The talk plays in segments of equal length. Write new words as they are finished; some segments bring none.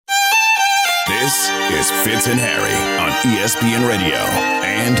This is Fitz and Harry on ESPN Radio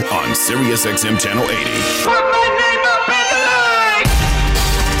and on SiriusXM Channel 80. Put my name up in the line!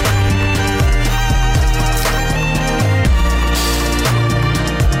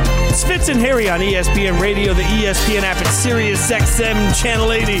 It's Fitz and Harry on ESPN Radio, the ESPN app, and SiriusXM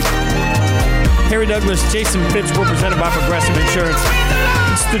Channel 80. Harry Douglas, Jason Fitz, represented by Progressive Insurance.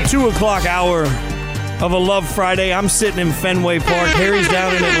 It's the 2 o'clock hour of a Love Friday. I'm sitting in Fenway Park. Harry's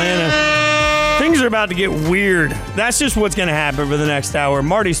down in Atlanta. Things are about to get weird. That's just what's going to happen for the next hour.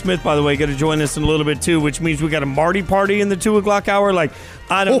 Marty Smith, by the way, going to join us in a little bit, too, which means we got a Marty party in the 2 o'clock hour. Like,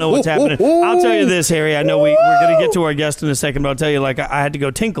 I don't know what's happening. I'll tell you this, Harry. I know we're going to get to our guest in a second, but I'll tell you, like, I had to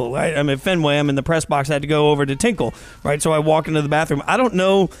go tinkle. Right? I'm at Fenway. I'm in the press box. I had to go over to tinkle, right? So I walk into the bathroom. I don't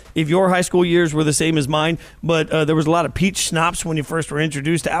know if your high school years were the same as mine, but there was a lot of peach schnapps when you first were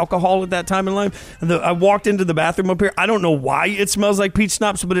introduced to alcohol at that time in life. And I walked into the bathroom up here. I don't know why it smells like peach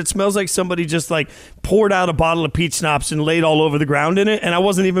schnapps, but it smells like somebody just, like, poured out a bottle of peach schnapps and laid all over the ground in it, and I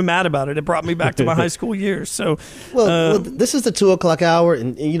wasn't even mad about it. It brought me back to my high school years. So, well, this is the 2 o'clock hour,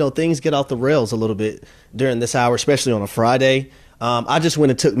 and you know things get off the rails a little bit during this hour, especially on a Friday. I just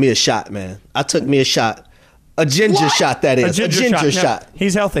went and took me a shot, man. I took me a shot. A ginger shot, that is. A ginger shot. Yeah,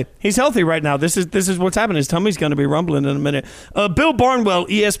 he's healthy. He's healthy right now. This is what's happening. His tummy's going to be rumbling in a minute. Bill Barnwell,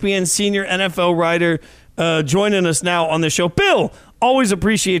 ESPN senior NFL writer, joining us now on the show. Bill, always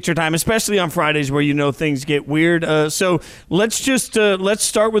appreciate your time, especially on Fridays where you know things get weird. So let's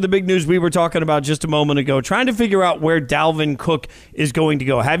start with the big news we were talking about just a moment ago, trying to figure out where Dalvin Cook is going to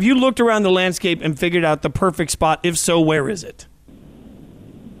go. Have you looked around the landscape and figured out the perfect spot? If so, where is it?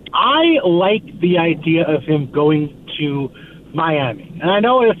 I like the idea of him going to Miami. And I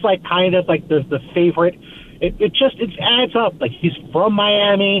know it's like kind of like the favorite. It adds up. Like, he's from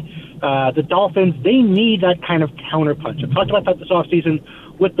Miami. The Dolphins, they need that kind of counterpunch. I've talked about that this offseason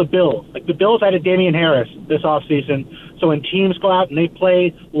with the Bills. Like, the Bills added Damian Harris this offseason. So when teams go out and they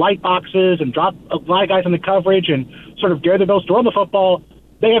play light boxes and drop a lot of guys in the coverage and sort of dare the Bills to run the football,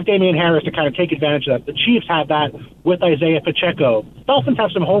 they have Damian Harris to kind of take advantage of that. The Chiefs have that with Isaiah Pacheco. Dolphins have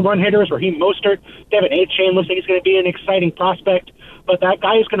some home run hitters. Raheem Mostert, Devin A-Chain looks like he's going to be an exciting prospect. But that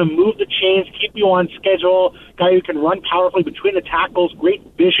guy is going to move the chains, keep you on schedule, guy who can run powerfully between the tackles, great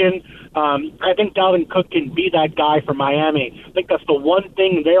vision. I think Dalvin Cook can be that guy for Miami. I think that's the one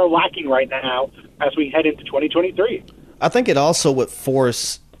thing they're lacking right now as we head into 2023. I think it also would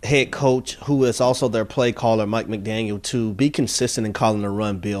force head coach, who is also their play caller, Mike McDaniel, to be consistent in calling the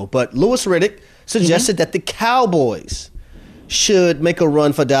run, Bill. But Louis Riddick suggested that the Cowboys should make a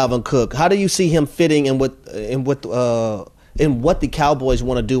run for Dalvin Cook. How do you see him fitting in what the Cowboys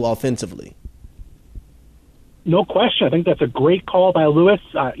want to do offensively? No question. I think that's a great call by Louis.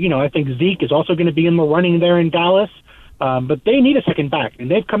 I think Zeke is also going to be in the running there in Dallas. But they need a second back,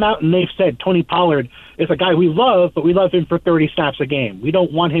 and they've come out and they've said Tony Pollard is a guy we love, but we love him for 30 snaps a game. We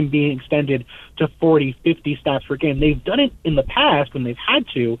don't want him being extended to 40, 50 snaps per game. They've done it in the past when they've had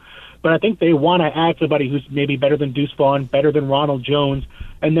to, but I think they want to add somebody who's maybe better than Deuce Vaughn, better than Ronald Jones,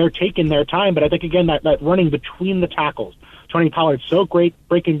 and they're taking their time. But I think, again, that running between the tackles, Tony Pollard's so great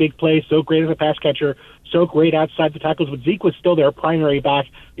breaking big plays, so great as a pass catcher, so great outside the tackles, but Zeke was still their primary back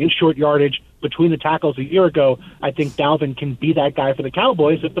in short yardage between the tackles a year ago. I think Dalvin can be that guy for the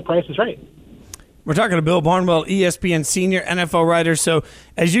Cowboys if the price is right. We're talking to Bill Barnwell, ESPN senior NFL writer. So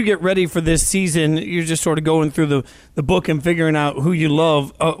as you get ready for this season, you're just sort of going through the book and figuring out who you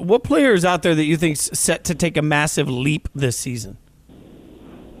love. What player is out there that you think's set to take a massive leap this season?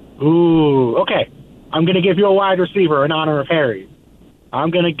 Ooh, okay. I'm going to give you a wide receiver in honor of Harry.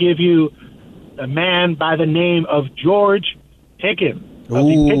 I'm going to give you a man by the name of George Pickens of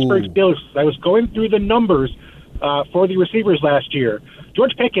the Pittsburgh Steelers. I was going through the numbers for the receivers last year.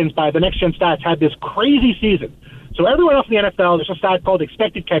 George Pickens, by the Next Gen Stats, had this crazy season. So everyone else in the NFL, there's a stat called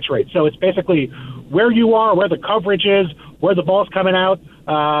expected catch rate. So it's basically where you are, where the coverage is, where the ball's coming out.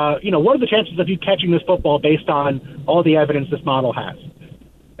 What are the chances of you catching this football based on all the evidence this model has?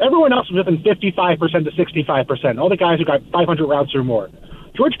 Everyone else was within 55% to 65%. All the guys who got 500 routes or more.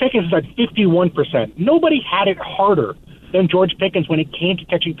 George Pickens is at 51%. Nobody had it harder than George Pickens when it came to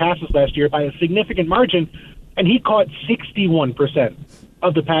catching passes last year by a significant margin, and he caught 61%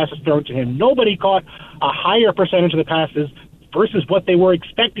 of the passes thrown to him. Nobody caught a higher percentage of the passes versus what they were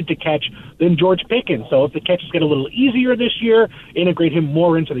expected to catch than George Pickens. So if the catches get a little easier this year, integrate him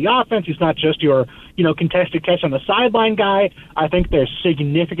more into the offense, he's not just your contested catch on the sideline guy. I think there's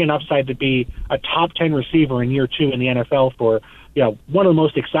significant upside to be a top 10 receiver in year 2 in the NFL for one of the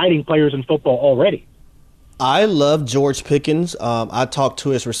most exciting players in football already. I love George Pickens. I talk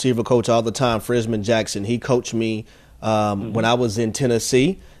to his receiver coach all the time, Frisman Jackson. He coached me when I was in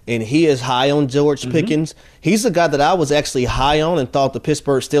Tennessee, and he is high on George Pickens. He's a guy that I was actually high on and thought the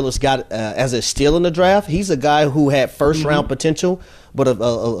Pittsburgh Steelers got as a steal in the draft. He's a guy who had first-round potential, but a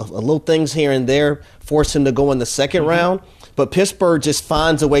little things here and there forced him to go in the second round. But Pittsburgh just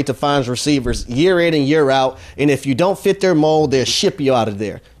finds a way to find receivers year in and year out, and if you don't fit their mold, they'll ship you out of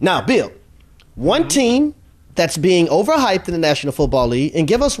there. Now, Bill, one team that's being overhyped in the National Football League, and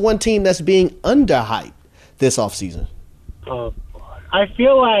give us one team that's being underhyped this offseason. I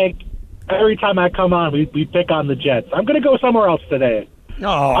feel like every time I come on, we pick on the Jets. I'm going to go somewhere else today.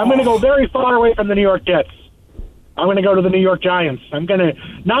 I'm going to go very far away from the New York Jets. I'm going to go to the New York Giants. I'm going to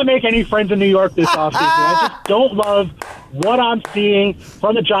not make any friends in New York this offseason. I just don't love what I'm seeing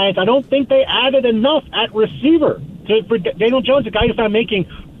from the Giants. I don't think they added enough at receiver for Daniel Jones, a guy who's not making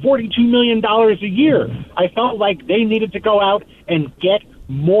 $42 million a year. I felt like they needed to go out and get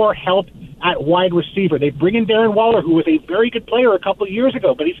more help at wide receiver. They bring in Darren Waller, who was a very good player a couple of years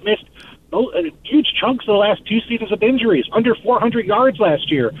ago, but he's missed huge chunks of the last 2 seasons with injuries, under 400 yards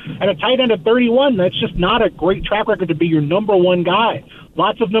last year, and a tight end of 31. That's just not a great track record to be your number one guy.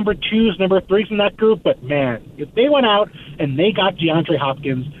 Lots of number 2s, number 3s in that group, but man, if they went out and they got DeAndre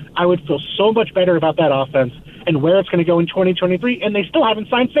Hopkins, I would feel so much better about that offense and where it's going to go in 2023, and they still haven't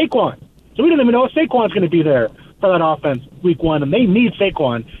signed Saquon. So we don't even know if Saquon's going to be there for that offense week 1, and they need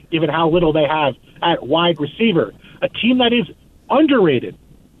Saquon given how little they have at wide receiver. A team that is underrated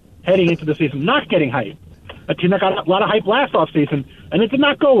heading into the season, not getting hype. A team that got a lot of hype last offseason, and it did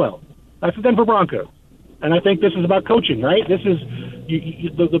not go well. That's the Denver Broncos. And I think this is about coaching, right? This is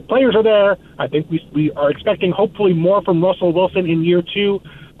the players are there. I think we are expecting hopefully more from Russell Wilson in year 2.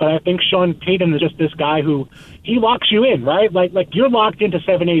 But I think Sean Payton is just this guy who he locks you in, right? Like you're locked into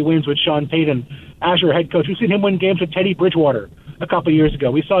 7-8 wins with Sean Payton as your head coach. We've seen him win games with Teddy Bridgewater a couple of years ago.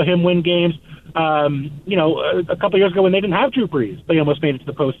 We saw him win games, a couple of years ago when they didn't have Drew Brees. They almost made it to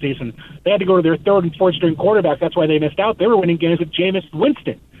the postseason. They had to go to their 3rd and 4th string quarterback. That's why they missed out. They were winning games with Jameis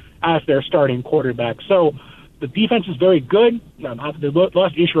Winston as their starting quarterback. So the defense is very good. They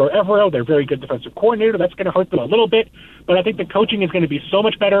lost Ishiro Evero, their very good defensive coordinator. That's going to hurt them a little bit. But I think the coaching is going to be so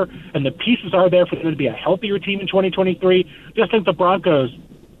much better, and the pieces are there for them to be a healthier team in 2023. Just think the Broncos,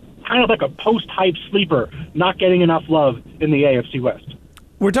 kind of like a post-hype sleeper, not getting enough love in the AFC West.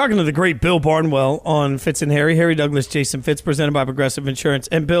 We're talking to the great Bill Barnwell on Fitz and Harry Douglas, Jason Fitz, presented by Progressive Insurance.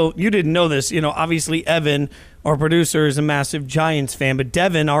 And Bill, you didn't know this. Obviously Evan, our producer, is a massive Giants fan, but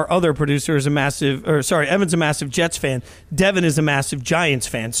Devin, our other producer, is Evan's a massive Jets fan. Devin is a massive Giants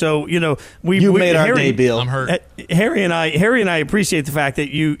fan. So, we made our day, Bill. I'm hurt. Harry and I appreciate the fact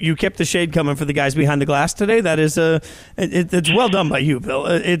that you kept the shade coming for the guys behind the glass today. That is it's well done by you, Bill.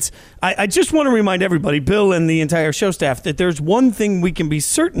 I just want to remind everybody, Bill and the entire show staff, that there's one thing we can be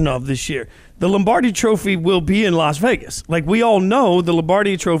certain of this year. The Lombardi Trophy will be in Las Vegas. Like we all know, the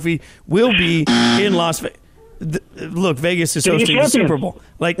Lombardi Trophy will be in Las Vegas. Look, Vegas is hosting the Super Bowl.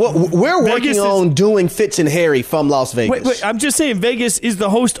 We're working on doing Fitz and Harry from Las Vegas. Wait, I'm just saying Vegas is the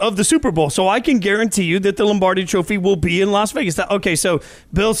host of the Super Bowl, so I can guarantee you that the Lombardi Trophy will be in Las Vegas. Okay, so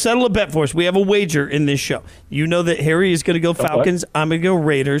Bill, settle a bet for us. We have a wager in this show. You know that Harry is going to go Falcons. I'm going to go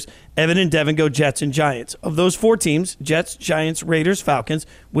Raiders. Evan and Devin go Jets and Giants. Of those 4 teams, Jets, Giants, Raiders, Falcons,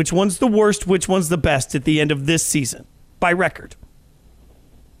 which one's the worst, which one's the best at the end of this season by record?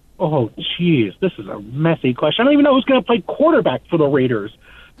 Oh, geez, this is a messy question. I don't even know who's going to play quarterback for the Raiders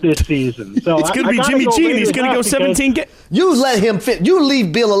this season. So it's going to be Jimmy G, and he's going to go 17 games. You let him fit. You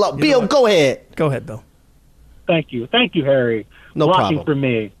leave Bill alone. Bill, go ahead. Go ahead, Bill. Thank you, Harry. No Blocking problem. for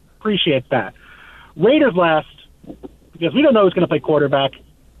me. Appreciate that. Raiders last because we don't know who's going to play quarterback.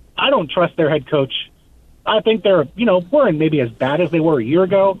 I don't trust their head coach. I think they're, weren't maybe as bad as they were a year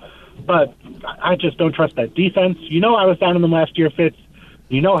ago, but I just don't trust that defense. I was down on them last year, Fitz.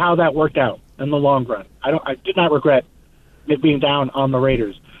 You know how that worked out in the long run. I did not regret it being down on the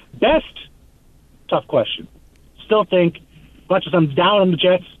Raiders. Best, tough question. Still think, as much as I'm down on the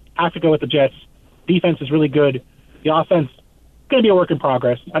Jets, I have to go with the Jets. Defense is really good. The offense is going to be a work in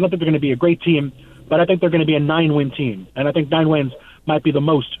progress. I don't think they're going to be a great team, but I think they're going to be a 9-win team. And I think 9 wins might be the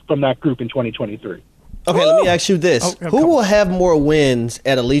most from that group in 2023. Okay, let me ask you this. Who will have more wins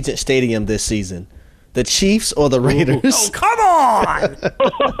at Allegiant Stadium this season? The Chiefs or the Raiders? Oh, come on!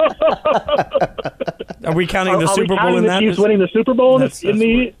 Are we counting the Super Bowl in that? Are we counting the Chiefs winning the Super Bowl in the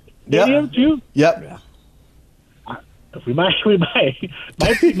stadium too? Yep. We might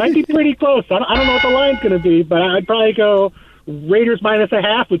be pretty close. I don't know what the line's going to be, but I'd probably go Raiders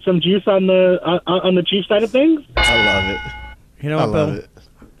 -0.5 with some juice on the Chiefs side of things. I love it. You know what, Bill?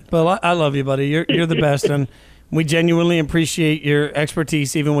 Bill, I love you, buddy. You're the best, and We genuinely appreciate your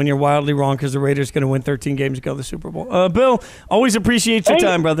expertise, even when you're wildly wrong, because the Raiders are going to win 13 games to go to the Super Bowl. Bill, always appreciate your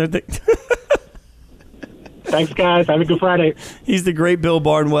time, brother. Thanks, guys. Have a good Friday. He's the great Bill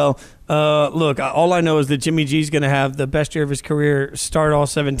Barnwell. Look, all I know is that Jimmy G's going to have the best year of his career, start all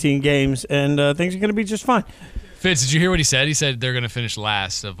 17 games, and things are going to be just fine. Fitz, did you hear what he said? He said they're going to finish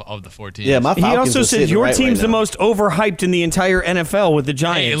last of the 4 teams. Yeah, my Falcons he also said your right team's right the now. most overhyped in the entire NFL with the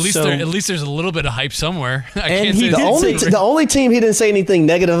Giants. Hey, at least there's a little bit of hype somewhere. I can't he say did it's The only team he didn't say anything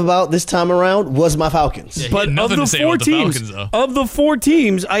negative about this time around was my Falcons. Yeah, he But had nothing to say about the Falcons, though. of the 4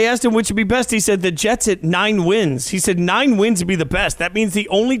 teams, I asked him which would be best. He said the Jets at 9 wins. He said 9 wins would be the best. That means the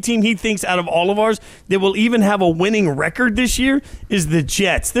only team he thinks out of all of ours that will even have a winning record this year is the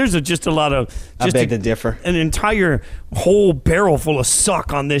Jets. There's just a lot of I beg to differ. An entire whole barrel full of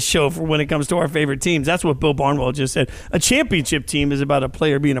suck on this show for when it comes to our favorite teams. That's what Bill Barnwell just said. A championship team is about a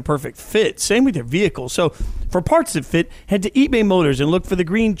player being a perfect fit. Same with their vehicle. So for parts that fit, head to eBay Motors and look for the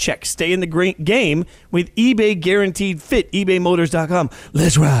green check. Stay in the game with eBay Guaranteed Fit. ebaymotors.com.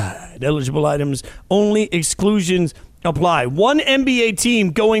 Let's ride. Eligible items only. Exclusions apply. One NBA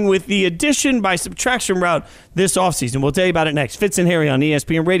team going with the addition by subtraction route this offseason. We'll tell you about it next. Fitz and Harry on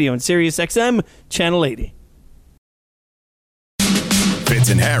ESPN Radio and Sirius XM Channel 80. Fitz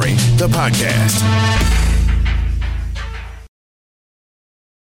and Harry, the podcast.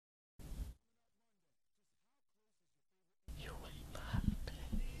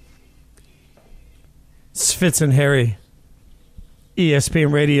 It's Fitz and Harry,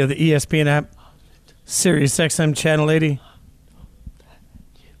 ESPN Radio, the ESPN app, Sirius XM Channel 80.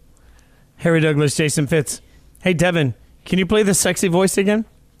 Harry Douglas, Jason Fitz. Hey, Devin, can you play the sexy voice again?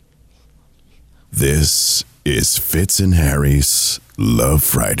 This is Fitz and Harry's Love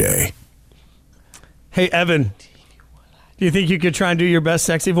Friday. Hey, Evan, do you think you could try and do your best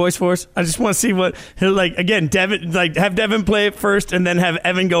sexy voice for us? I just want to see what, again, Devin, have Devin play it first and then have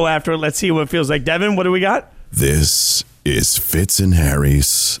Evan go after it. Let's see what it feels like. Devin, what do we got? This is Fitz and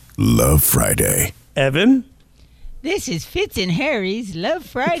Harry's Love Friday. Evan? This is Fitz and Harry's Love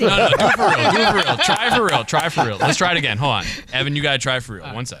Friday. No, do it for real. Do it for real. Try for real. Let's try it again. Hold on. Evan, you got to try for real.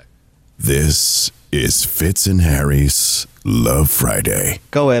 1 sec. This is Fitz and Harry's Love Friday.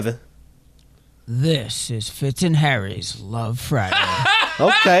 Go, Evan. This is Fitz and Harry's Love Friday.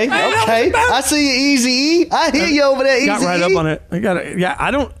 Okay. I see you, Easy E. I hear you over there, Easy E. Got right up on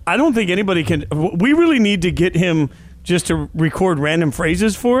it. I don't think anybody can. We really need to get him just to record random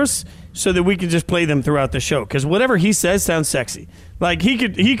phrases for us so that we can just play them throughout the show. Because whatever he says sounds sexy. Like he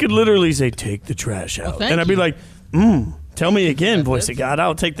could literally say, "Take the trash out," thank and I'd be you. like, tell me again, voice of God.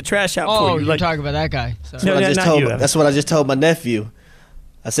 I'll take the trash out for Oh, you. you're talking about that guy. Sorry. No, not you, Evan. That's what I just told my nephew.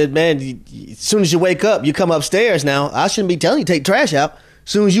 I said, man, as soon as you wake up, you come upstairs now. I shouldn't be telling you to take trash out. As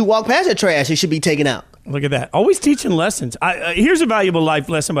soon as you walk past the trash, it should be taken out. Look at that. Always teaching lessons. Here's a valuable life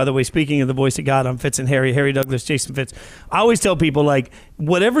lesson, by the way. Speaking of the voice of God, I'm Fitz and Harry Douglas, Jason Fitz. I always tell people,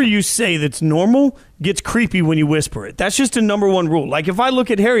 whatever you say that's normal gets creepy when you whisper it. That's just a number one rule. Like, if I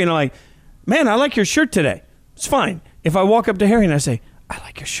look at Harry and I'm like, man, I like your shirt today. It's fine. If I walk up to Harry and I say, I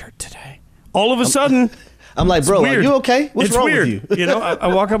like your shirt today. All of a sudden, I'm like, bro, are you okay? What's wrong weird. with you? You know, I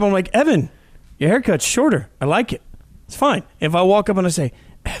walk up, I'm like, Evan, your haircut's shorter. I like it. It's fine. If I walk up and I say,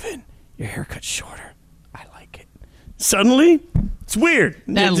 Evan, your haircut's shorter. I like it. Suddenly, it's weird.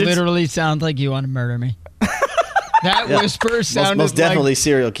 That It's- literally sounds like you want to murder me. That whisper sounded Most definitely like,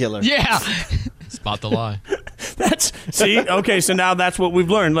 serial killer. yeah. Spot the lie. So now that's what we've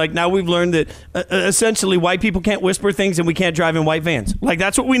learned. Like, now we've learned that essentially white people can't whisper things and we can't drive in white vans. Like,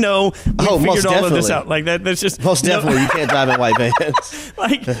 that's what we know. We figured all of this out. Like, that's just Most definitely, you can't drive in white vans.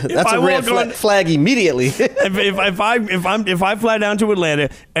 Like, That's a red flag immediately. if I fly down to Atlanta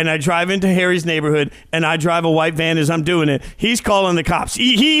and I drive into Harry's neighborhood and I drive a white van as I'm doing it, he's calling the cops.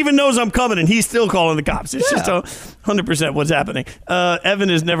 He even knows I'm coming and he's still calling the cops. It's just 100% what's happening. Evan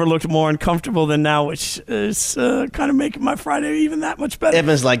has never looked more uncomfortable than now, which is kind of making my Friday even that much better.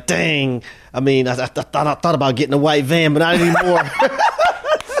 Evan's like, dang. I mean, I thought about getting a white van, but not anymore.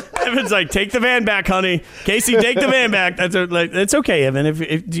 Evan's like, take the van back, honey. Casey, take the van back. That's okay, Evan.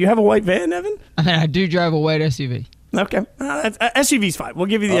 If do you have a white van, Evan? I do drive a white SUV. Okay, SUV's fine. We'll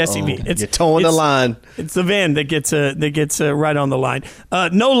give you the SUV. You're towing the line. It's the van that gets right on the line.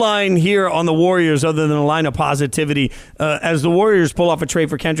 No line here on the Warriors other than a line of positivity as the Warriors pull off a trade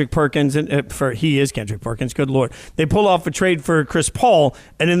for Kendrick Perkins and he is Kendrick Perkins. Good Lord, they pull off a trade for Chris Paul,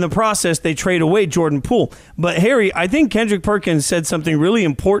 and in the process they trade away Jordan Poole. But Harry, I think Kendrick Perkins said something really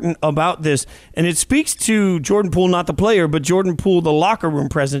important about this, and it speaks to Jordan Poole, not the player, but Jordan Poole, the locker room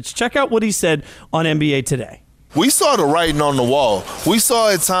presence. Check out what he said on NBA Today. We saw the writing on the wall. We saw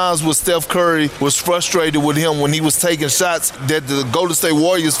at times where Steph Curry was frustrated with him when he was taking shots that the Golden State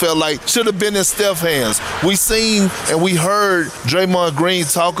Warriors felt like should have been in Steph's hands. We seen and we heard Draymond Green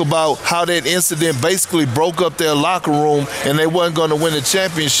talk about how that incident basically broke up their locker room and they wasn't going to win the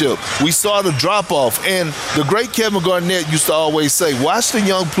championship. We saw the drop-off. And the great Kevin Garnett used to always say, watch the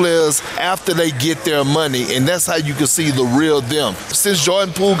young players after they get their money, and that's how you can see the real them. Since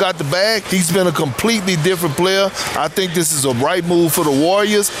Jordan Poole got the bag, he's been a completely different player. I think this is a right move for the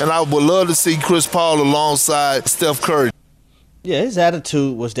Warriors, and I would love to see Chris Paul alongside Steph Curry. Yeah, his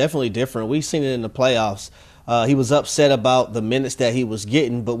attitude was definitely different. We've seen it in the playoffs. He was upset about the minutes that he was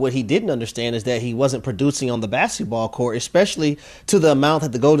getting, but what he didn't understand is that he wasn't producing on the basketball court, especially to the amount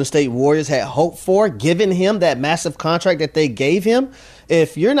that the Golden State Warriors had hoped for, giving him that massive contract that they gave him.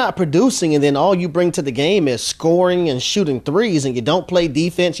 If you're not producing and then all you bring to the game is scoring and shooting threes and you don't play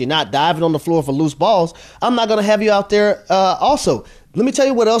defense, you're not diving on the floor for loose balls, I'm not going to have you out there also. Let me tell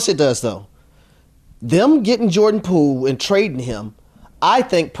you what else it does, though. Them getting Jordan Poole and trading him, I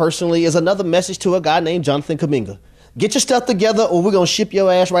think personally is another message to a guy named Jonathan Kuminga. Get your stuff together or we're going to ship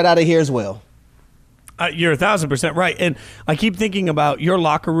your ass right out of here as well. You're 1,000% right. And I keep thinking about your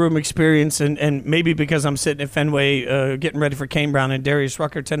locker room experience and maybe because I'm sitting at Fenway getting ready for Kane Brown and Darius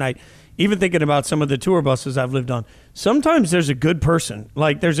Rucker tonight, even thinking about some of the tour buses I've lived on. Sometimes there's a good person,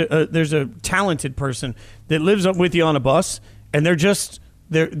 like there's a talented person that lives up with you on a bus and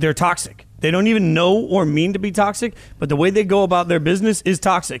they're toxic. They don't even know or mean to be toxic, but the way they go about their business is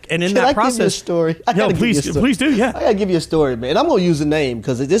toxic. And in that process, give you a story? Please do. Yeah, I gotta give you a story, man. I'm gonna use a name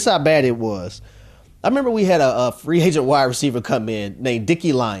because this is how bad it was. I remember we had a free agent wide receiver come in named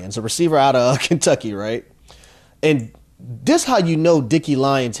Dickie Lyons, a receiver out of Kentucky, right? And this how you know Dickie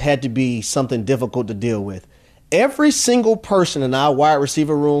Lyons had to be something difficult to deal with. Every single person in our wide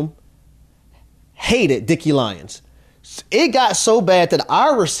receiver room hated Dickie Lyons. It got so bad that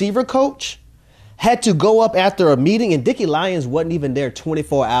our receiver coach had to go up after a meeting, and Dickie Lyons wasn't even there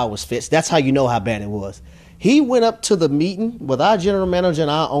 24 hours, Fitz. That's how you know how bad it was. He went up to the meeting with our general manager and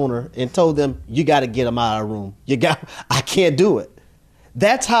our owner and told them, you got to get him out of the room. I can't do it.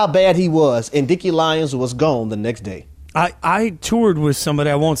 That's how bad he was, and Dickie Lyons was gone the next day. I toured with somebody,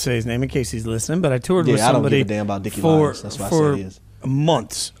 I won't say his name in case he's listening, but I toured with somebody I don't give a damn about Dickie Lyons. That's why I say he is.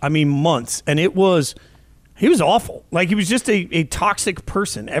 Months. I mean, months. And he was awful. Like, he was just a toxic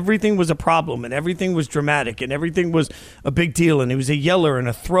person. Everything was a problem, and everything was dramatic, and everything was a big deal, and he was a yeller and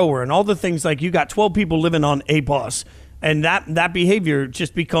a thrower, and all the things. Like, you got 12 people living on a bus, and that behavior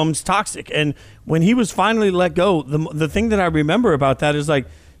just becomes toxic. And when he was finally let go, the thing that I remember about that is, like,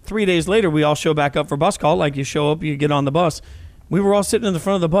 3 days later, we all show back up for bus call. Like, you show up, you get on the bus. We were all sitting in the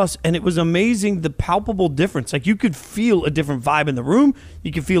front of the bus, and it was amazing the palpable difference. Like, you could feel a different vibe in the room.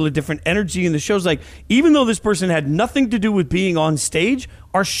 You could feel a different energy in the shows. Like, even though this person had nothing to do with being on stage,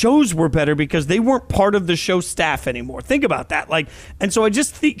 our shows were better because they weren't part of the show staff anymore. Think about that. Like, and so I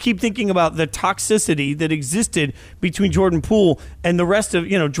just keep thinking about the toxicity that existed between Jordan Poole and the rest of,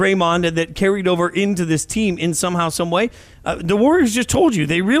 Draymond that carried over into this team in somehow, some way. The Warriors just told you,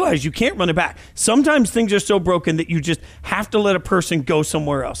 they realize you can't run it back. Sometimes things are so broken that you just have to let a person go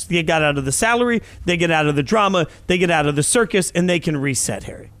somewhere else. They got out of the salary, they get out of the drama, they get out of the circus, and they can reset,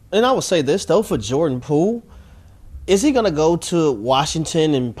 Harry. And I would say this, though, for Jordan Poole, is he going to go to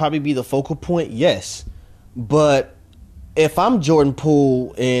Washington and probably be the focal point? Yes. But if I'm Jordan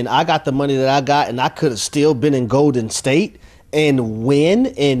Poole and I got the money that I got and I could have still been in Golden State and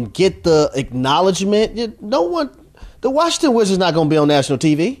win and get the acknowledgement, the Washington Wizards not going to be on national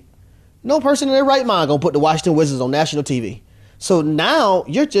TV. No person in their right mind going to put the Washington Wizards on national TV. So now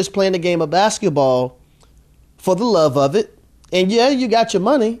you're just playing the game of basketball for the love of it. And yeah, you got your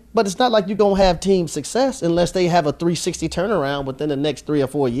money, but it's not like you're going to have team success unless they have a 360 turnaround within the next 3 or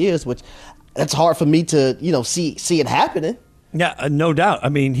 4 years, which that's hard for me to, see it happening. Yeah, no doubt. I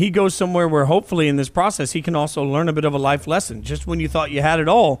mean, he goes somewhere where hopefully in this process he can also learn a bit of a life lesson. Just when you thought you had it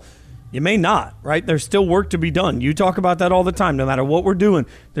all, you may not, right? There's still work to be done. You talk about that all the time. No matter what we're doing,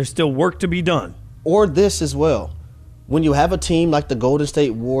 there's still work to be done. Or this as well. When you have a team like the Golden State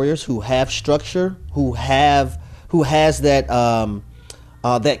Warriors who have structure, who has that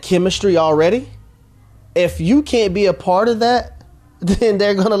that chemistry already, if you can't be a part of that, then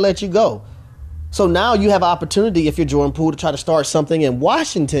they're going to let you go. So now you have an opportunity, if you're Jordan Poole, to try to start something in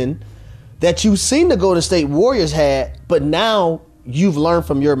Washington that you've seen the Golden State Warriors had, but now you've learned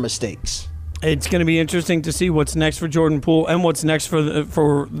from your mistakes. It's going to be interesting to see what's next for Jordan Poole and what's next for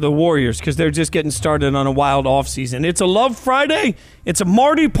the Warriors, because they're just getting started on a wild offseason. It's a Love Friday. It's a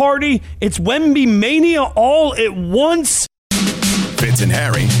Marty party. It's Wemby Mania all at once. Fitz and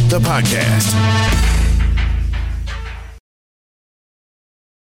Harry, the podcast.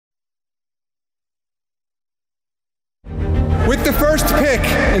 With the first pick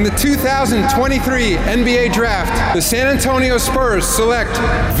in the 2023 NBA Draft, the San Antonio Spurs select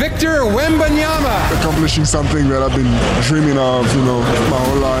Victor Wembanyama. Accomplishing something that I've been dreaming of, my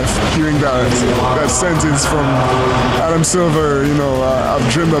whole life. Hearing that sentence from Adam Silver,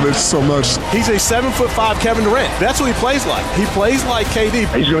 I've dreamed of it so much. He's a 7'5" Kevin Durant. That's what he plays like. He plays like KD.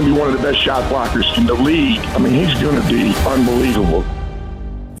 He's going to be one of the best shot blockers in the league. I mean, he's going to be unbelievable.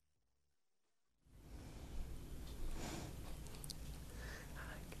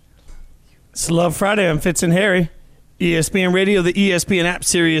 It's Love Friday on Fitz and Harry. ESPN Radio, the ESPN app,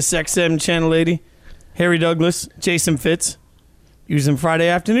 Sirius XM Channel 80. Harry Douglas, Jason Fitz. Using Friday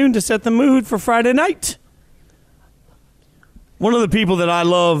afternoon to set the mood for Friday night. One of the people that I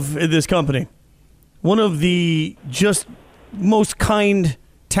love in this company. One of the just most kind,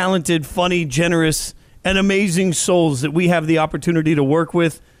 talented, funny, generous, and amazing souls that we have the opportunity to work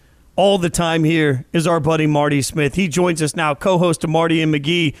with all the time here is our buddy Marty Smith. He joins us now, co-host of Marty and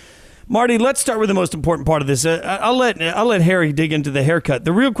McGee. Marty, let's start with the most important part of this. I'll let Harry dig into the haircut.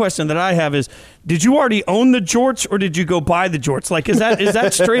 The real question that I have is, did you already own the jorts or did you go buy the jorts? Like, is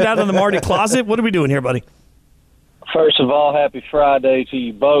that straight out of the Marty closet? What are we doing here, buddy? First of all, happy Friday to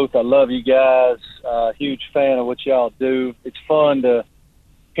you both. I love you guys. Huge fan of what y'all do. It's fun to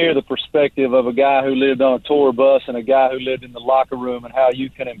hear the perspective of a guy who lived on a tour bus and a guy who lived in the locker room and how you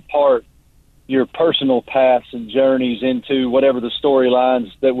can impart your personal paths and journeys into whatever the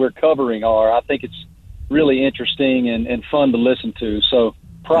storylines that we're covering are. I think it's really interesting and fun to listen to. So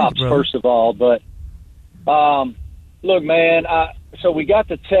props, first of all. But look, man, so we got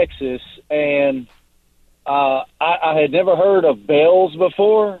to Texas, and I had never heard of Bell's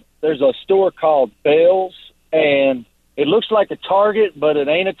before. There's a store called Bell's, and it looks like a Target, but it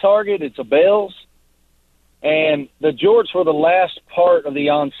ain't a Target. It's a Bell's. And the jorts were the last part of the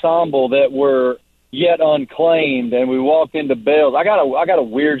ensemble that were yet unclaimed. And we walked into Bell's. I got a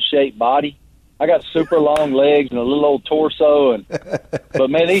weird shaped body. I got super long legs and a little old torso. But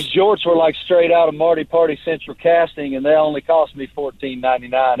man, these jorts were like straight out of Marty Party Central Casting, and they only cost me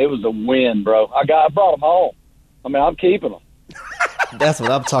 $14.99. It was a win, bro. I brought them home. I mean, I'm keeping them. That's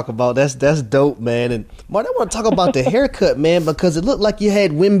what I'm talking about. That's dope, man. And Marty, I want to talk about the haircut, man, because it looked like you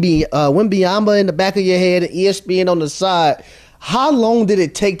had Wembanyama in the back of your head and ESPN on the side. How long did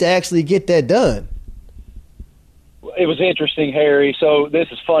it take to actually get that done? It was interesting, Harry. So this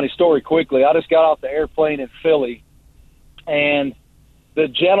is a funny story quickly. I just got off the airplane in Philly, and the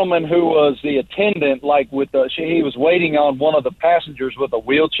gentleman who was the attendant, he was waiting on one of the passengers with a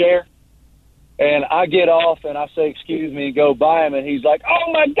wheelchair. And I get off, and I say, excuse me, and go by him, and he's like,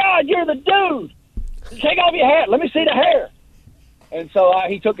 oh, my God, you're the dude. Take off your hat. Let me see the hair. And so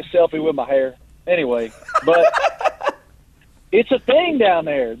he took a selfie with my hair. Anyway, but it's a thing down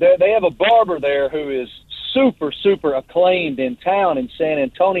there. They have a barber there who is super, super acclaimed in town in San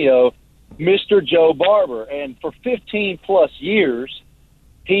Antonio, Mr. Joe Barber. And for 15-plus years,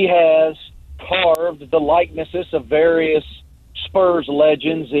 he has carved the likenesses of various Spurs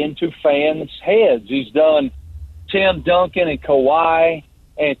legends into fans' heads. He's done Tim Duncan and Kawhi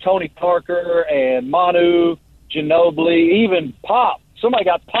and Tony Parker and Manu Ginobili, even Pop. Somebody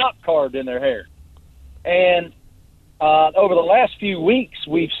got Pop carved in their hair. And over the last few weeks,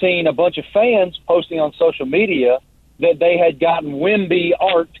 we've seen a bunch of fans posting on social media that they had gotten Wemby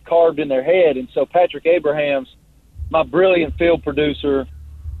art carved in their head. And so Patrick Abrahams, my brilliant field producer,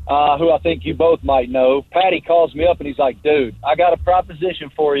 who I think you both might know, Patty calls me up and he's like, dude, I got a proposition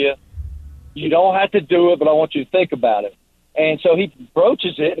for you. You don't have to do it, but I want you to think about it. And so he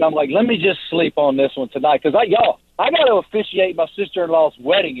broaches it, and I'm like, let me just sleep on this one tonight. Because, I got to officiate my sister-in-law's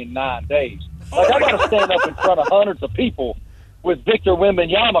wedding in 9 days. Like, I got to stand up in front of hundreds of people with Victor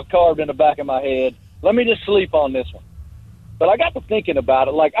Wembanyama carved in the back of my head. Let me just sleep on this one. But I got to thinking about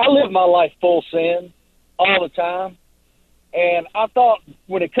it. Like, I live my life full send all the time. And I thought,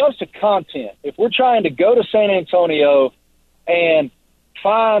 when it comes to content, if we're trying to go to San Antonio and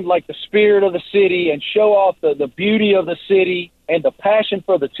find, like, the spirit of the city and show off the beauty of the city and the passion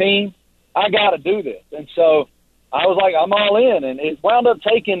for the team, I got to do this. And so I was like, I'm all in. And it wound up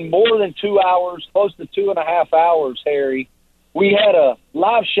taking more than 2 hours, close to 2.5 hours, Harry. We had a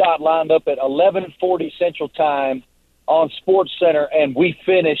live shot lined up at 11:40 Central Time on SportsCenter, and we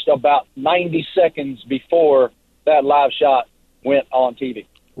finished about 90 seconds before that live shot went on TV.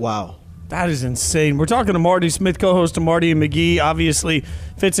 Wow. That is insane. We're talking to Marty Smith, co-host of Marty and McGee, obviously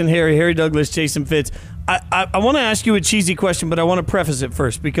Fitz and Harry Douglas, Jason Fitz. I want to ask you a cheesy question, but I want to preface it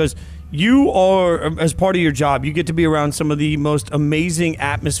first because You are, as part of your job, you get to be around some of the most amazing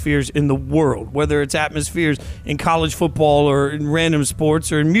atmospheres in the world, whether it's atmospheres in college football or in random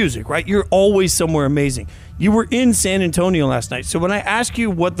sports or in music, right? You're always somewhere amazing. You were in San Antonio last night. So when I ask you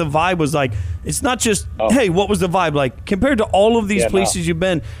what the vibe was like, it's not just, hey, what was the vibe like? Compared to all of these places you've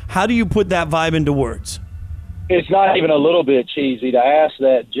been, how do you put that vibe into words? It's not even a little bit cheesy to ask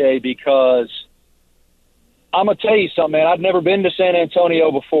that, Jay, because I'm going to tell you something, man. I'd never been to San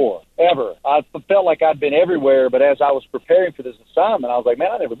Antonio before, ever. I felt like I'd been everywhere, but as I was preparing for this assignment, I was like, man,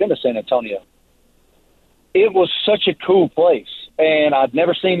 I've never been to San Antonio. It was such a cool place, and I'd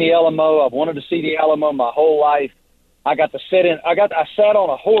never seen the Alamo. I've wanted to see the Alamo my whole life. I sat on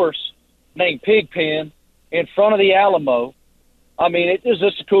a horse named Pigpen in front of the Alamo. I mean, it was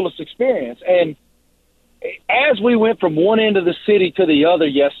just the coolest experience. And as we went from one end of the city to the other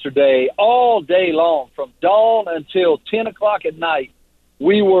yesterday, all day long, from dawn until 10 o'clock at night,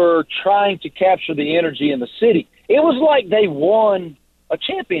 we were trying to capture the energy in the city. It was like they won a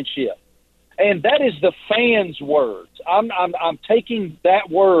championship. And that is the fans' words. I'm taking that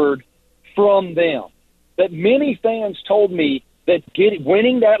word from them. That many fans told me that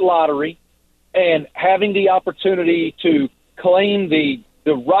winning that lottery and having the opportunity to claim the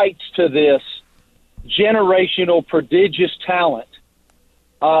rights to this generational, prodigious talent,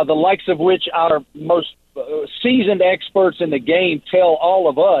 the likes of which our most seasoned experts in the game tell all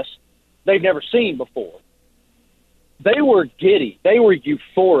of us they've never seen before. They were giddy. They were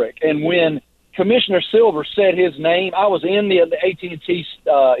euphoric. And when Commissioner Silver said his name, I was in the AT&T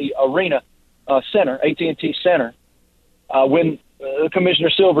arena center, AT&T Center, when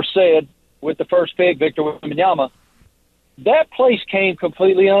Commissioner Silver said, with the first pick, Victor Wembanyama, that place came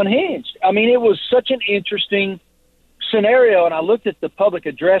completely unhinged. I mean, it was such an interesting scenario, and I looked at the public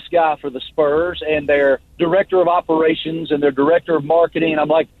address guy for the Spurs and their director of operations and their director of marketing, and I'm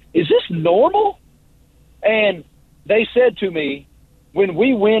like, is this normal? And they said to me, when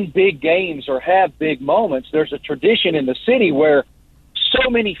we win big games or have big moments, there's a tradition in the city where so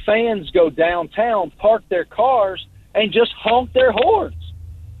many fans go downtown, park their cars, and just honk their horns.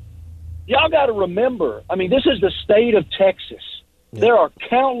 Y'all got to remember, I mean, this is the state of Texas. Yeah. There are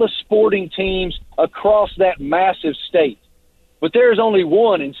countless sporting teams across that massive state, but there's only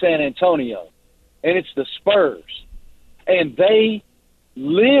one in San Antonio, and it's the Spurs. And they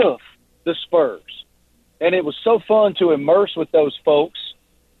live the Spurs. And it was so fun to immerse with those folks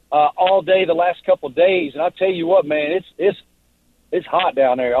all day the last couple of days. And I tell you what, man, it's hot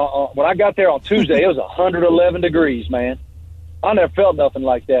down there. When I got there on Tuesday, it was 111 degrees, man. I never felt nothing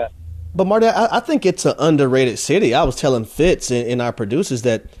like that. But, Marty, I think it's an underrated city. I was telling Fitz and our producers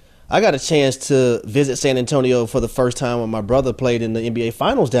that I got a chance to visit San Antonio for the first time when my brother played in the NBA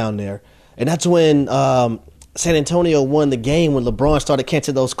Finals down there. And that's when San Antonio won the game when LeBron started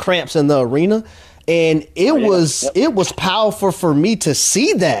catching those cramps in the arena. And it was powerful for me to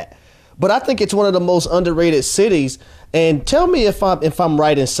see that. But I think it's one of the most underrated cities. And tell me if I'm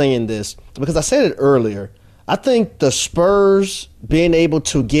right in saying this, because I said it earlier. I think the Spurs being able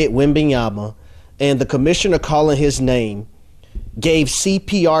to get Wembanyama and the commissioner calling his name gave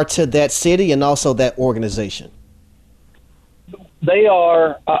CPR to that city and also that organization. They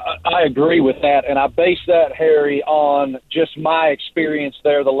are, I agree with that, and I base that, Harry, on just my experience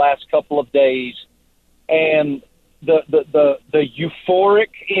there the last couple of days and the euphoric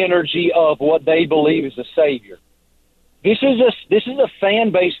energy of what they believe is a savior. This is a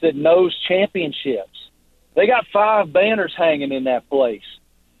fan base that knows championships. They got 5 banners hanging in that place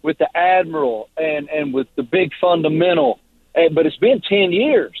with the Admiral and with the big fundamental. But it's been 10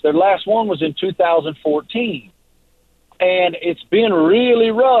 years. Their last one was in 2014. And it's been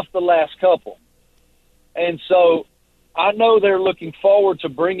really rough the last couple. And so I know they're looking forward to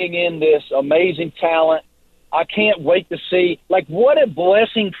bringing in this amazing talent. I can't wait to see, what a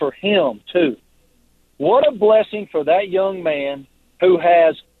blessing for him, too. What a blessing for that young man who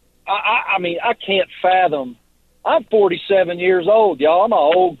has, I mean, I can't fathom. I'm 47 years old, y'all. I'm an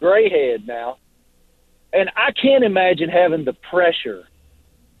old gray head now. And I can't imagine having the pressure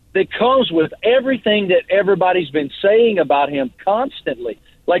that comes with everything that everybody's been saying about him constantly.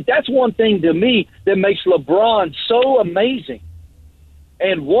 That's one thing to me that makes LeBron so amazing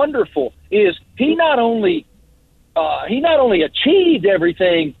and wonderful is he not only achieved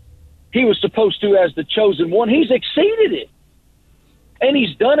everything he was supposed to as the chosen one, he's exceeded it. And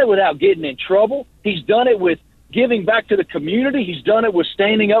he's done it without getting in trouble. He's done it with giving back to the community. He's done it with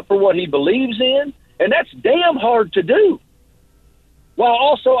standing up for what he believes in. And that's damn hard to do while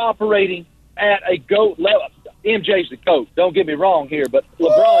also operating at a GOAT level. MJ's the GOAT. Don't get me wrong here, but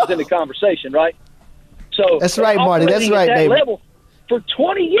LeBron's in the conversation, right? So that's right, Marty. That's right, at that baby. level for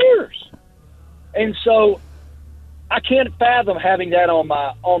 20 years. And so I can't fathom having that on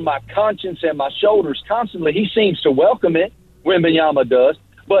my conscience and my shoulders constantly. He seems to welcome it, Wembanyama does.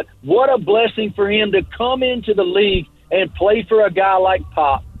 But what a blessing for him to come into the league and play for a guy like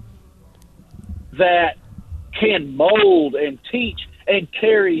Pop that can mold and teach and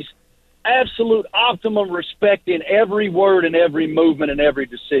carries absolute optimum respect in every word and every movement and every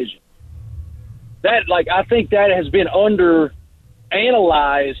decision. I think that has been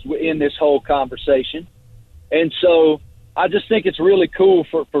under-analyzed in this whole conversation. And so I just think it's really cool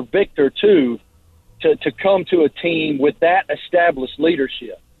for Victor, too, to come to a team with that established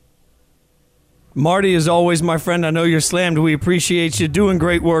leadership. Marty, as always, my friend, I know you're slammed. We appreciate you doing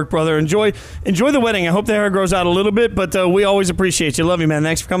great work, brother. Enjoy the wedding. I hope the hair grows out a little bit, but we always appreciate you. Love you, man.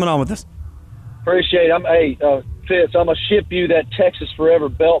 Thanks for coming on with us. Appreciate it. Fitz, I'm going to ship you that Texas Forever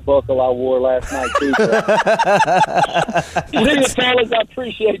belt buckle I wore last night, too. See you, fellas. I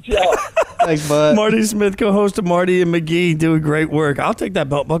appreciate y'all. Thanks, bud. Marty Smith, co-host of Marty and McGee, doing great work. I'll take that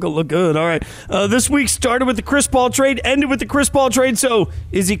belt buckle. Look good. All right. This week started with the Chris Paul trade, ended with the Chris Paul trade. So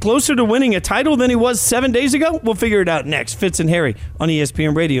is he closer to winning a title than he was 7 days ago? We'll figure it out next. Fitz and Harry on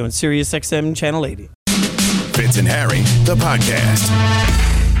ESPN Radio and Sirius XM Channel 80. Fitz and Harry, the podcast.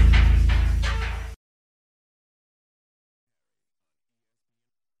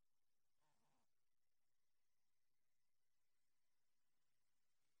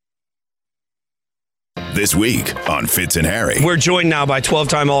 This week on Fitz and Harry. We're joined now by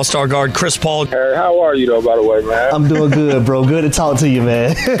 12-time All-Star guard Chris Paul. Harry, how are you, though, by the way, man? I'm doing good, bro. Good to talk to you,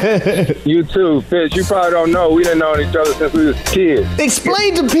 man. You too, Fitz. You probably don't know. We didn't know each other since we was kids.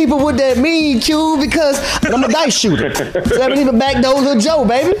 Explain to people what that means, Q, because I'm a dice shooter. So that means a backdoor Little Joe,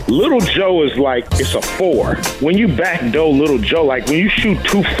 baby. Little Joe is like, it's a 4. When you backdoor Little Joe, like when you shoot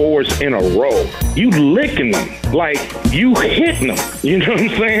 2 4s in a row, you licking them. Like, you hitting them. You know what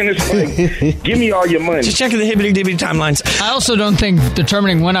I'm saying? It's like, give me all your money. Just checking the hibbity-dibbity timelines. I also don't think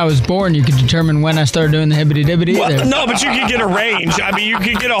determining when I was born, you could determine when I started doing the hibbity-dibbity either. No, but you could get a range. I mean, you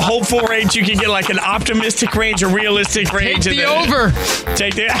could get a hopeful range. You could get like an optimistic range, a realistic range. Take the over.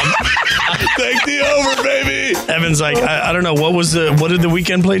 Take the over, baby. Evan's like, I don't know. What did the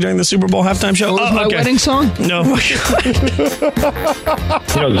Weeknd play during the Super Bowl halftime show? What was my wedding song? No.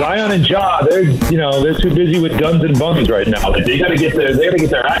 Zion and Ja, they're too busy with guns and buns right now. They got to get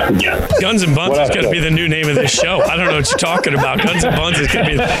their act together. Guns and buns is going to be the new name of this show. I don't know what you're talking about. Guns and buns is going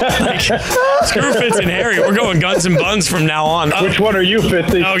to be like, screw Fitz and Harry. We're going guns and buns from now on. Which one are you,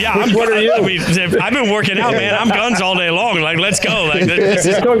 Fitzy? Oh yeah, Which one are you? I mean, I've been working out, man. I'm guns all day long. Like, let's go. Like, You're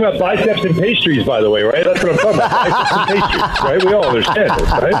talking about biceps and pastries, by the way, right? That's what I'm talking about. Biceps and pastries, right? We all understand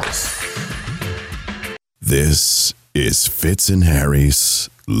this, right? This is Fitz and Harry's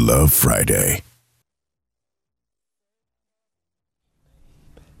Love Friday.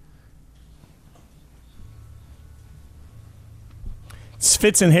 It's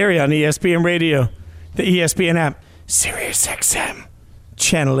Fitz and Harry on ESPN Radio, the ESPN app, Sirius XM,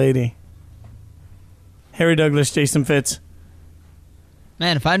 Channel 80. Harry Douglas, Jason Fitz.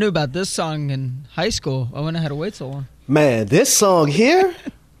 Man, if I knew about this song in high school, I wouldn't have had to wait so long. Man, this song here,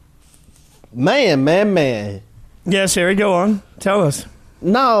 man. Yes, Harry, go on. Tell us.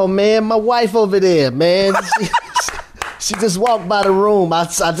 No, man, my wife over there, man. She just walked by the room. I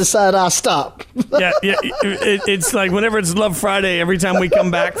decided I'll stop. Yeah. It's like whenever it's Love Friday, every time we come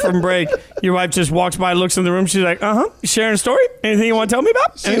back from break, your wife just walks by, looks in the room. She's like, sharing a story? Anything you want to tell me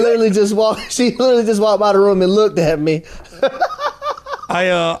about? She literally just walked by the room and looked at me.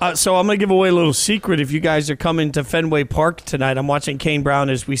 So I'm going to give away a little secret if you guys are coming to Fenway Park tonight. I'm watching Kane Brown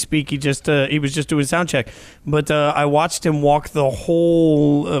as we speak. He was just doing sound check. But I watched him walk the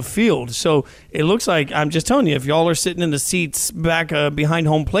whole field. So it looks like, I'm just telling you, if y'all are sitting in the seats back behind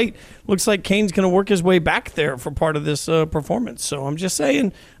home plate, looks like Kane's going to work his way back there for part of this performance. So I'm just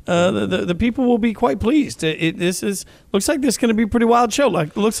saying the people will be quite pleased. Looks like this is going to be a pretty wild show.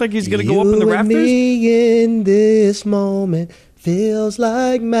 Like, looks like he's going to go up in the rafters. Me in this moment. Feels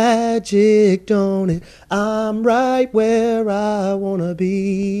like magic, don't it? I'm right where I want to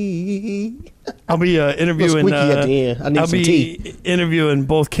be. I'll be interviewing. At the end. I need some tea. Interviewing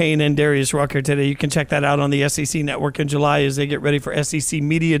both Kane and Darius Rucker today. You can check that out on the SEC Network in July as they get ready for SEC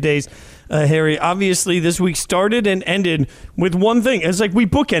Media Days. Harry, obviously this week started and ended with one thing. It's like we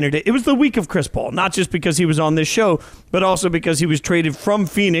bookended it. It was the week of Chris Paul, not just because he was on this show, but also because he was traded from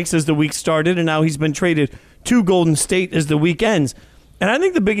Phoenix as the week started, and now he's been traded to Golden State as the week ends. And I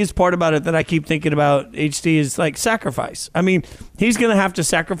think the biggest part about it that I keep thinking about, HD, is like sacrifice. I mean, he's going to have to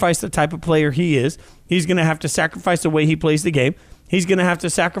sacrifice the type of player he is. He's going to have to sacrifice the way he plays the game. He's going to have to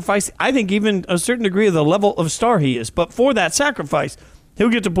sacrifice, I think, even a certain degree of the level of star he is. But for that sacrifice, He'll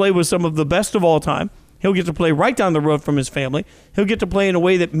get to play with some of the best of all time. He'll get to play right down the road from his family. He'll get to play in a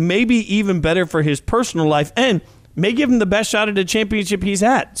way that may be even better for his personal life and may give him the best shot at a championship he's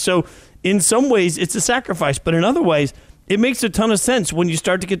had. So in some ways, it's a sacrifice. But in other ways, it makes a ton of sense when you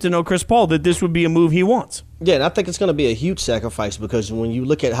start to get to know Chris Paul that this would be a move he wants. Yeah, and I think it's going to be a huge sacrifice because when you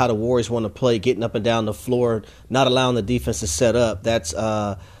look at how the Warriors want to play, getting up and down the floor, not allowing the defense to set up, that's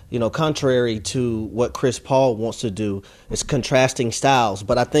contrary to what Chris Paul wants to do. It's contrasting styles.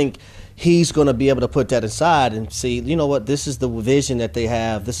 But I think he's going to be able to put that aside and see, you know what, this is the vision that they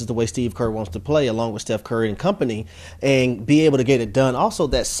have. This is the way Steve Kerr wants to play along with Steph Curry and company and be able to get it done. Also,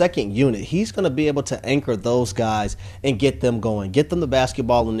 that second unit, he's going to be able to anchor those guys and get them going, get them the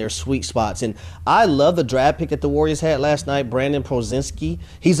basketball in their sweet spots. And I love the draft pick that the Warriors had last night, Brandon Pozinski.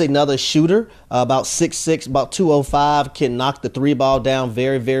 He's another shooter, about 6'6", about 205, can knock the three ball down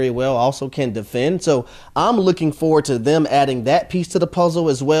very, very well, also can defend. So I'm looking forward to them adding that piece to the puzzle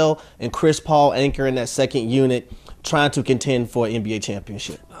as well, and Chris Paul anchoring that second unit, trying to contend for an NBA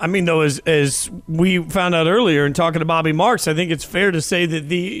championship. I mean, though, as we found out earlier in talking to Bobby Marks, I think it's fair to say that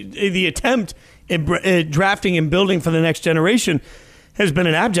the attempt at drafting and building for the next generation has been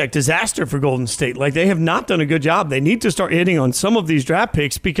an abject disaster for Golden State. Like, they have not done a good job. They need to start hitting on some of these draft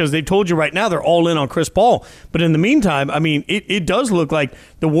picks because they've told you right now they're all in on Chris Paul. But in the meantime, I mean, it does look like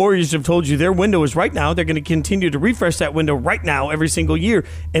the Warriors have told you their window is right now. They're going to continue to refresh that window right now every single year.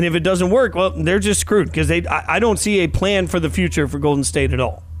 And if it doesn't work, well, they're just screwed because I don't see a plan for the future for Golden State at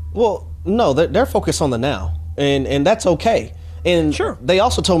all. Well, no, they're focused on the now, and that's okay. And sure, they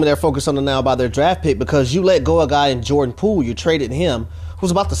also told me they're focused on the now by their draft pick because you let go a guy in Jordan Poole, you traded him,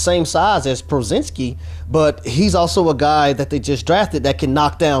 who's about the same size as Pozinski, but he's also a guy that they just drafted that can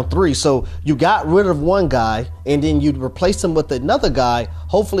knock down three. So you got rid of one guy, and then you replace him with another guy.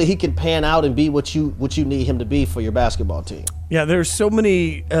 Hopefully he can pan out and be what you need him to be for your basketball team. Yeah, there's so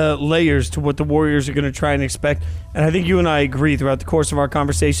many layers to what the Warriors are going to try and expect, and I think you and I agree throughout the course of our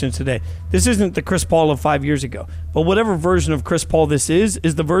conversation today. This isn't the Chris Paul of 5 years ago, but whatever version of Chris Paul this is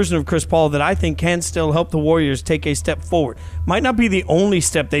the version of Chris Paul that I think can still help the Warriors take a step forward. Might not be the only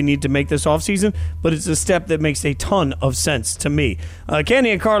step they need to make this offseason, but it's a step that makes a ton of sense to me.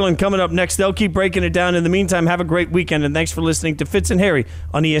 Kenny and Carlin coming up next. They'll keep breaking it down. In the meantime, have a great weekend, and thanks for listening to Fitz and Harry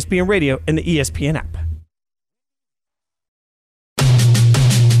on ESPN Radio and the ESPN app.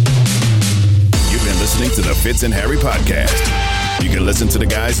 Listening to the Fitz and Harry podcast. You can listen to the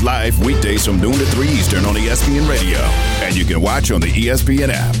guys live weekdays from noon to 3 Eastern on ESPN Radio, and you can watch on the ESPN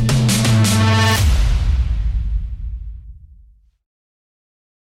app.